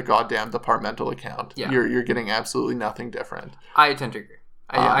the goddamn departmental account. Yeah. You're getting absolutely nothing different. I tend to agree.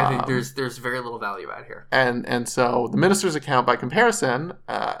 I think there's very little value out here. And so the minister's account, by comparison,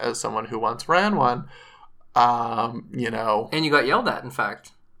 as someone who once ran one, And you got yelled at, in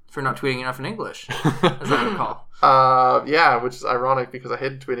fact, for not tweeting enough in English, as I recall. Which is ironic because I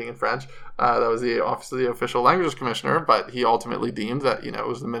hated tweeting in French. That was the Office of the Official Languages Commissioner, but he ultimately deemed that, it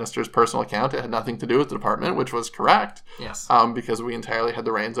was the minister's personal account. It had nothing to do with the department, which was correct. Yes. Because we entirely had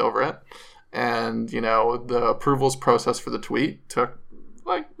the reins over it. And, the approvals process for the tweet took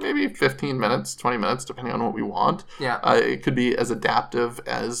maybe 15 minutes, 20 minutes, depending on what we want. Yeah. It could be as adaptive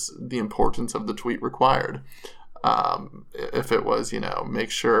as the importance of the tweet required. If it was,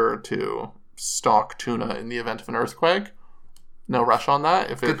 make sure to stock tuna in the event of an earthquake, no rush on that.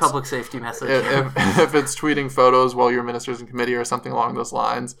 If Good it's public safety message. if it's tweeting photos while you're ministers in committee or something along those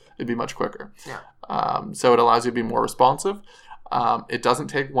lines, it'd be much quicker. Yeah. So it allows you to be more responsive. It doesn't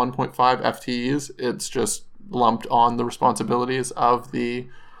take 1.5 FTEs. It's just lumped on the responsibilities of the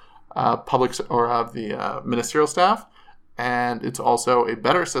public or of the ministerial staff. And it's also a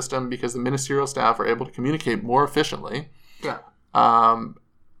better system because the ministerial staff are able to communicate more efficiently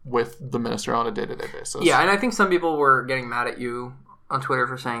with the minister on a day-to-day basis. Yeah, and I think some people were getting mad at you on Twitter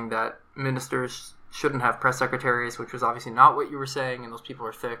for saying that ministers shouldn't have press secretaries, which was obviously not what you were saying, and those people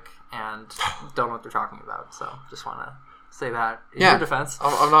are thick and don't know what they're talking about. So just want to say that in your defense.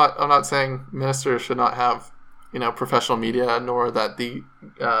 I'm not saying ministers should not have, professional media, nor that the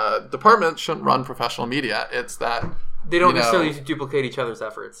department shouldn't run professional media. It's that they don't necessarily need to duplicate each other's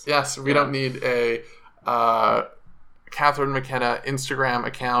efforts. Yes, we don't need a Catherine McKenna Instagram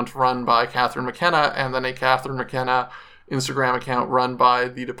account run by Catherine McKenna, and then a Catherine McKenna Instagram account run by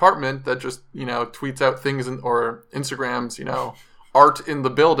the department that just, tweets out things or Instagrams, art in the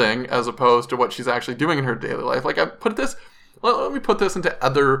building as opposed to what she's actually doing in her daily life. Like, let me put this into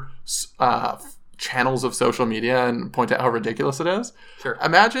other channels of social media and point out how ridiculous it is. Sure.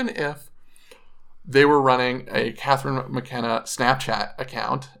 Imagine if they were running a Catherine McKenna Snapchat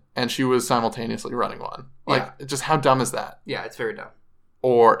account and she was simultaneously running one. Like, just how dumb is that? Yeah, it's very dumb.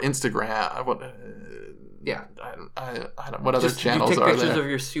 Or Instagram. Yeah. I don't. What other channels are there? You take pictures of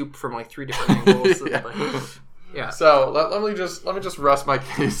your soup from like 3 different angles. Yeah. So let me just rest my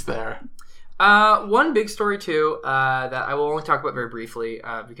case there. One big story too that I will only talk about very briefly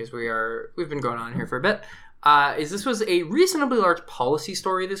because we've been going on here for a bit. Is this was a reasonably large policy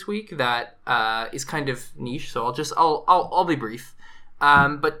story this week that is kind of niche. So I'll be brief.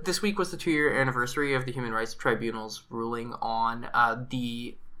 But this week was the 2-year anniversary of the Human Rights Tribunal's ruling on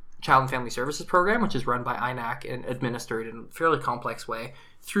the Child and Family Services Program, which is run by INAC and administered in a fairly complex way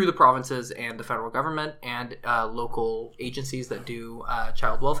through the provinces and the federal government and local agencies that do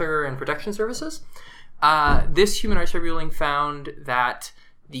child welfare and protection services. This Human Rights Tribunal found that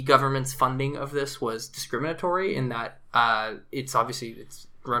the government's funding of this was discriminatory in that it's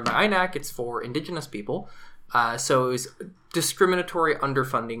run by INAC, it's for Indigenous people. So it was discriminatory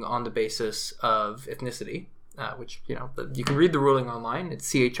underfunding on the basis of ethnicity. Which, you can read the ruling online. It's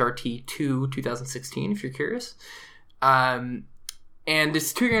CHRT 2 2016 if you're curious. And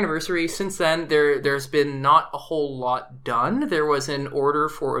this 2-year anniversary, since then, there's been not a whole lot done. There was an order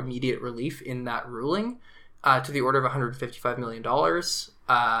for immediate relief in that ruling to the order of $155 million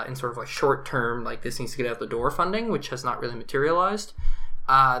in sort of like short-term, like this needs to get out the door funding, which has not really materialized.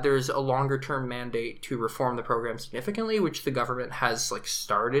 There's a longer-term mandate to reform the program significantly, which the government has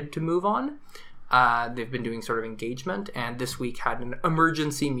started to move on. They've been doing sort of engagement, and this week had an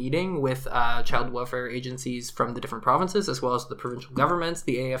emergency meeting with child welfare agencies from the different provinces, as well as the provincial governments,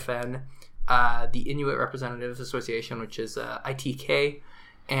 the AFN, the Inuit Representatives Association, which is ITK,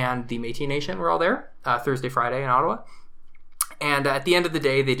 and the Métis Nation were all there Thursday, Friday in Ottawa. And at the end of the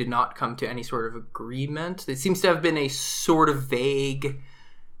day, they did not come to any sort of agreement. It seems to have been a sort of vague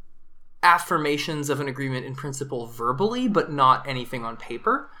affirmations of an agreement in principle verbally, but not anything on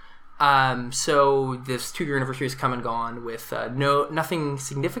paper. So this 2-year anniversary has come and gone with nothing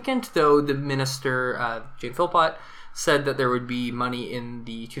significant, though the minister, Jane Philpott, said that there would be money in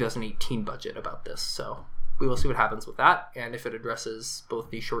the 2018 budget about this. So we will see what happens with that, and if it addresses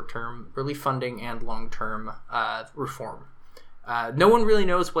both the short-term relief funding and long-term reform. No one really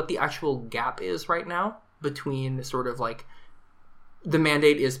knows what the actual gap is right now between sort of the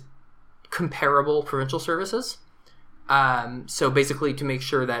mandate is comparable provincial services. So basically to make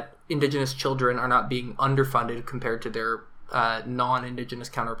sure that Indigenous children are not being underfunded compared to their non-Indigenous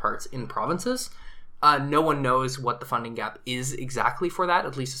counterparts in provinces. No one knows what the funding gap is exactly for that,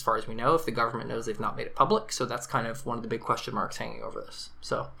 at least as far as we know. If the government knows, they've not made it public. So that's kind of one of the big question marks hanging over this.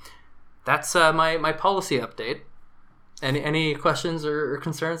 So that's my policy update. Any questions or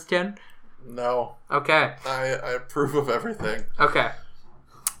concerns, Tian? No. Okay. I approve of everything. Okay.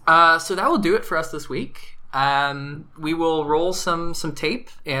 So that will do it for us this week. We will roll some tape,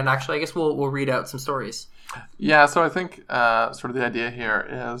 and actually I guess we'll read out some stories. Yeah, so I think sort of the idea here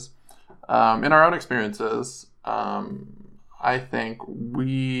is in our own experiences, I think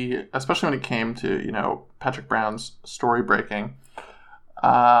we, especially when it came to, Patrick Brown's story breaking,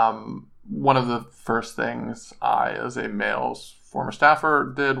 one of the first things I, as a male former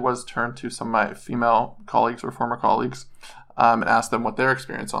staffer, did was turn to some of my female colleagues or former colleagues and ask them what their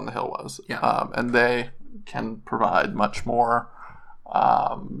experience on the Hill was. Yeah. And they can provide much more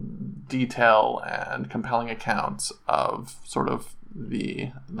detail and compelling accounts of sort of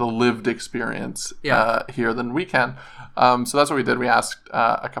the lived experience here than we can. So that's what we did. We asked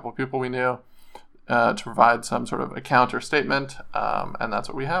a couple of people we knew to provide some sort of account or statement, and that's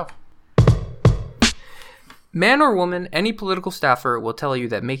what we have. Man or woman, any political staffer will tell you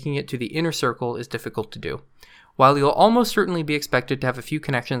that making it to the inner circle is difficult to do. While you'll almost certainly be expected to have a few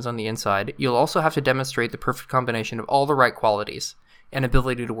connections on the inside, you'll also have to demonstrate the perfect combination of all the right qualities: an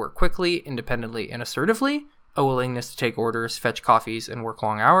ability to work quickly, independently, and assertively, a willingness to take orders, fetch coffees, and work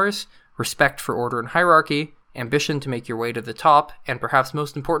long hours, respect for order and hierarchy, ambition to make your way to the top, and perhaps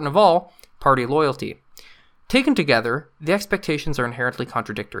most important of all, party loyalty. Taken together, the expectations are inherently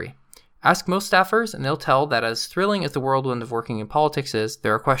contradictory. Ask most staffers, and they'll tell that as thrilling as the whirlwind of working in politics is,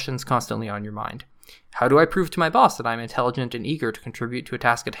 there are questions constantly on your mind. How do I prove to my boss that I'm intelligent and eager to contribute to a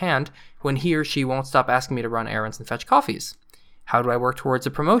task at hand when he or she won't stop asking me to run errands and fetch coffees? How do I work towards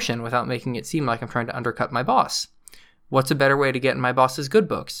a promotion without making it seem like I'm trying to undercut my boss? What's a better way to get in my boss's good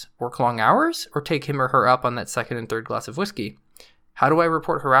books? Work long hours, or take him or her up on that second and third glass of whiskey? How do I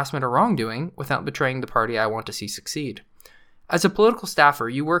report harassment or wrongdoing without betraying the party I want to see succeed? As a political staffer,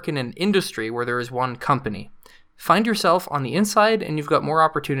 you work in an industry where there is one company. Find yourself on the inside, and you've got more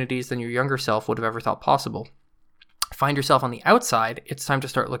opportunities than your younger self would have ever thought possible. Find yourself on the outside, it's time to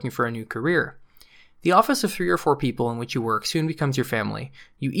start looking for a new career. The office of 3 or 4 people in which you work soon becomes your family.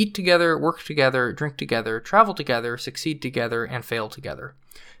 You eat together, work together, drink together, travel together, succeed together, and fail together.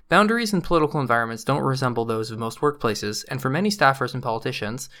 Boundaries in political environments don't resemble those of most workplaces, and for many staffers and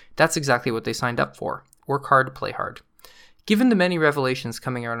politicians, that's exactly what they signed up for. Work hard, play hard. Given the many revelations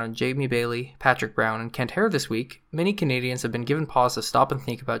coming out on Jamie Bailey, Patrick Brown, and Kent Hare this week, many Canadians have been given pause to stop and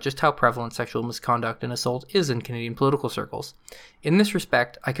think about just how prevalent sexual misconduct and assault is in Canadian political circles. In this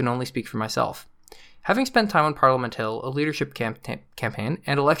respect, I can only speak for myself. Having spent time on Parliament Hill, a leadership campaign,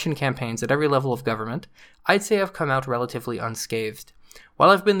 and election campaigns at every level of government, I'd say I've come out relatively unscathed. While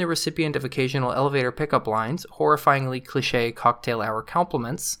I've been the recipient of occasional elevator pickup lines, horrifyingly cliché cocktail hour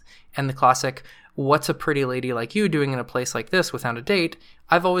compliments, and the classic, "What's a pretty lady like you doing in a place like this without a date?"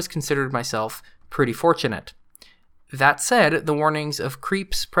 I've always considered myself pretty fortunate. That said, the warnings of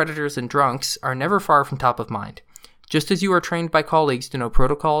creeps, predators, and drunks are never far from top of mind. Just as you are trained by colleagues to know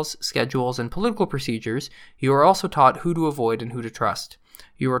protocols, schedules, and political procedures, you are also taught who to avoid and who to trust.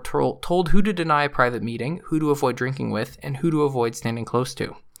 You are told who to deny a private meeting, who to avoid drinking with, and who to avoid standing close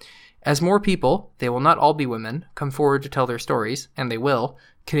to. As more people, they will not all be women, come forward to tell their stories, and they will,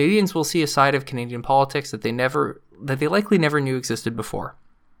 Canadians will see a side of Canadian politics that they likely never knew existed before.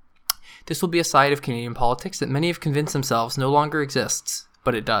 This will be a side of Canadian politics that many have convinced themselves no longer exists,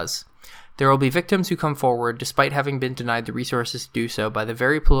 but it does. There will be victims who come forward despite having been denied the resources to do so by the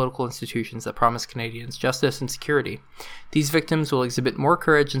very political institutions that promise Canadians justice and security. These victims will exhibit more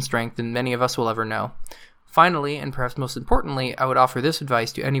courage and strength than many of us will ever know. Finally, and perhaps most importantly, I would offer this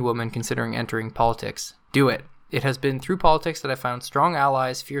advice to any woman considering entering politics. Do it. It has been through politics that I found strong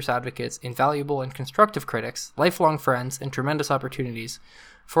allies, fierce advocates, invaluable and constructive critics, lifelong friends, and tremendous opportunities.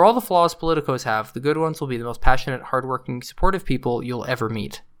 For all the flaws politicos have, the good ones will be the most passionate, hardworking, supportive people you'll ever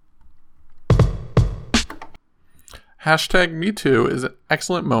meet. #MeToo is an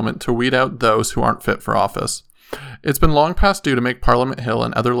excellent moment to weed out those who aren't fit for office. It's been long past due to make Parliament Hill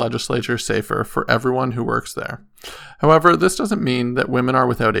and other legislatures safer for everyone who works there. However, this doesn't mean that women are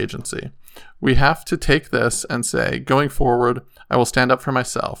without agency. We have to take this and say, going forward, I will stand up for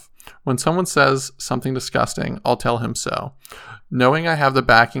myself. When someone says something disgusting, I'll tell him so, knowing I have the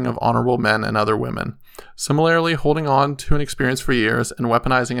backing of honorable men and other women. Similarly, holding on to an experience for years and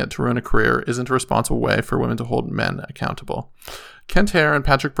weaponizing it to ruin a career isn't a responsible way for women to hold men accountable. Kent Hare and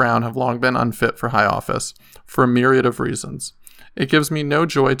Patrick Brown have long been unfit for high office, for a myriad of reasons. It gives me no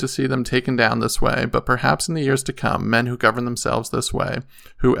joy to see them taken down this way, but perhaps in the years to come, men who govern themselves this way,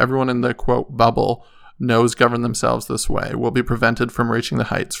 who everyone in the, quote, bubble knows govern themselves this way, will be prevented from reaching the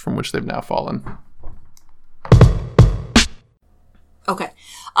heights from which they've now fallen. Okay,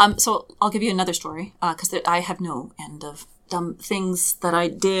 so I'll give you another story, because I have no end of dumb things that I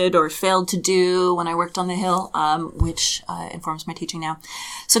did or failed to do when I worked on the Hill, which informs my teaching now.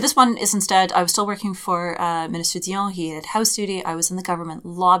 So this one is instead, I was still working for Minister Dion. He had house duty. I was in the government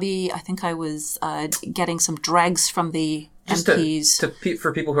lobby. I think I was getting some dregs from the MPs.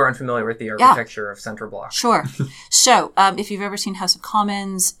 For people who aren't familiar with the architecture of Centre Block. Sure. So if you've ever seen House of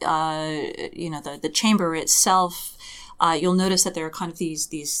Commons, the chamber itself, you'll notice that there are kind of these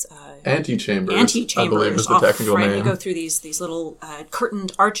antechambers. I believe is the technical name. You go through these little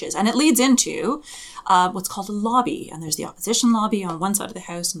curtained arches, and it leads into what's called a lobby. And there's the opposition lobby on one side of the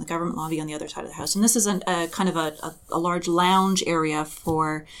house, and the government lobby on the other side of the house. And this is kind of a large lounge area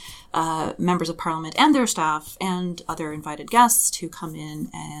for members of Parliament and their staff and other invited guests to come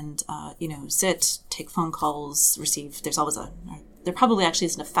in and sit, take phone calls, receive. There's always there probably actually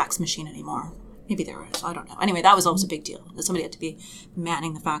isn't a fax machine anymore. Maybe there is. I don't know. Anyway, that was always a big deal. That somebody had to be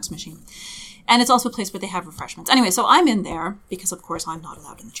manning the fax machine. And it's also a place where they have refreshments. Anyway, so I'm in there because, of course, I'm not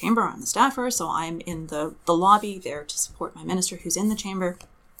allowed in the chamber. I'm the staffer. So I'm in the lobby there to support my minister who's in the chamber.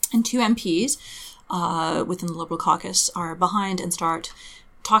 And 2 MPs within the Liberal caucus are behind and start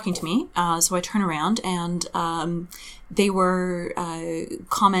talking to me. So I turn around and they were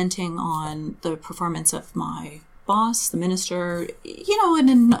commenting on the performance of my boss, the minister,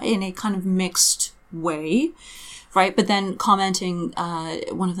 in a kind of mixed way, right? But then commenting,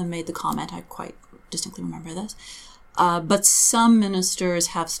 one of them made the comment, I quite distinctly remember this, but some ministers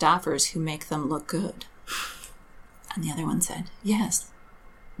have staffers who make them look good. And the other one said, yes,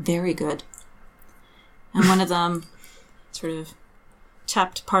 very good. And one of them sort of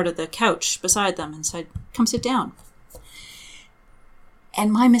tapped part of the couch beside them and said, come sit down.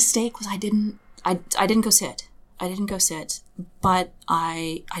 And my mistake was I didn't go sit. I didn't go sit, but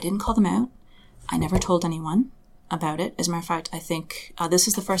I didn't call them out. I never told anyone about it. As a matter of fact, I think this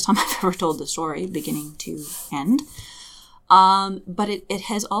is the first time I've ever told the story, beginning to end. But it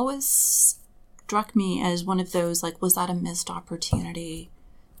has always struck me as one of those, like, was that a missed opportunity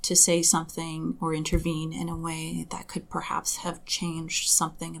to say something or intervene in a way that could perhaps have changed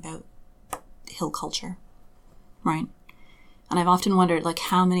something about Hill culture, right? And I've often wondered, like,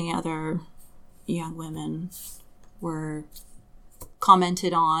 how many other young women were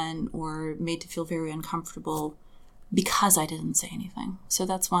commented on or made to feel very uncomfortable because I didn't say anything. So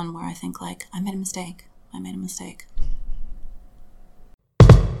that's one where I think, like, I made a mistake.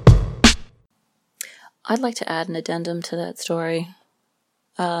 I'd like to add an addendum to that story.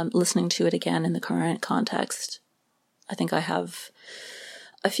 Listening to it again in the current context, I think I have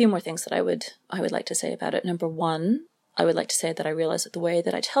a few more things that I would like to say about it. Number one, I would like to say that I realize that the way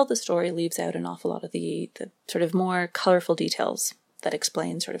that I tell the story leaves out an awful lot of the sort of more colorful details that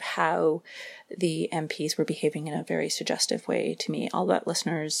explain sort of how the MPs were behaving in a very suggestive way to me. I'll let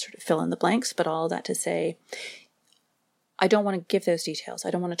listeners sort of fill in the blanks, but all that to say, I don't want to give those details. I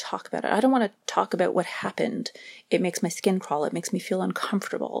don't want to talk about it. I don't want to talk about what happened. It makes my skin crawl. It makes me feel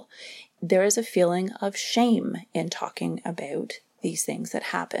uncomfortable. There is a feeling of shame in talking about these things that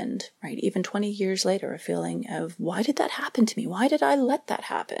happened, right? Even 20 years later, a feeling of, why did that happen to me? Why did I let that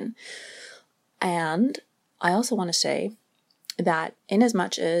happen? And I also want to say that in as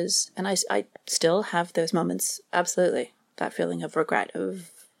much as, and I still have those moments, absolutely, that feeling of regret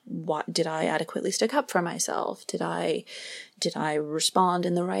of, what did I adequately stick up for myself? Did I respond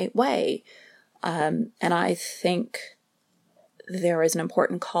in the right way? And I think there is an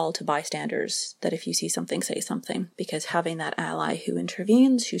important call to bystanders that if you see something, say something, because having that ally who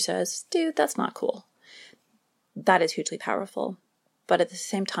intervenes, who says, dude, that's not cool, that is hugely powerful. But at the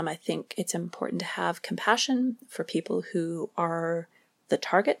same time, I think it's important to have compassion for people who are the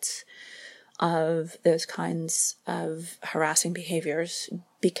targets of those kinds of harassing behaviors,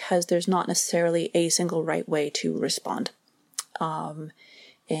 because there's not necessarily a single right way to respond.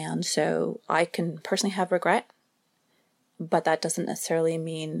 And so I can personally have regret, but that doesn't necessarily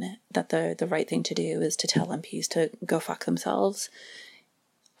mean that the right thing to do is to tell MPs to go fuck themselves.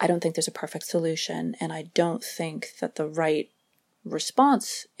 I don't think there's a perfect solution, and I don't think that the right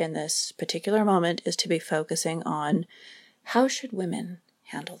response in this particular moment is to be focusing on how should women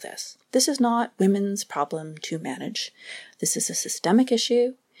handle this. This is not women's problem to manage. This is a systemic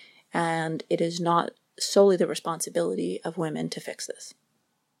issue, and it is not solely the responsibility of women to fix this.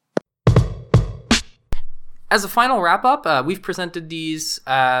 As a final wrap-up, we've presented these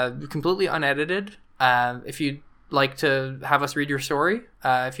completely unedited. If you'd like to have us read your story,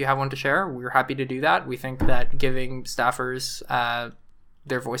 if you have one to share, we're happy to do that. We think that giving staffers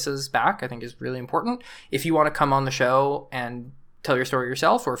their voices back, I think, is really important. If you want to come on the show and tell your story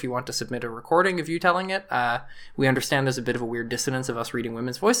yourself, or if you want to submit a recording of you telling it, we understand there's a bit of a weird dissonance of us reading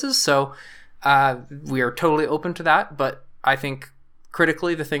women's voices, so we are totally open to that. But I think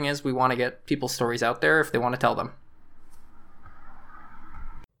critically the thing is we want to get people's stories out there if they want to tell them.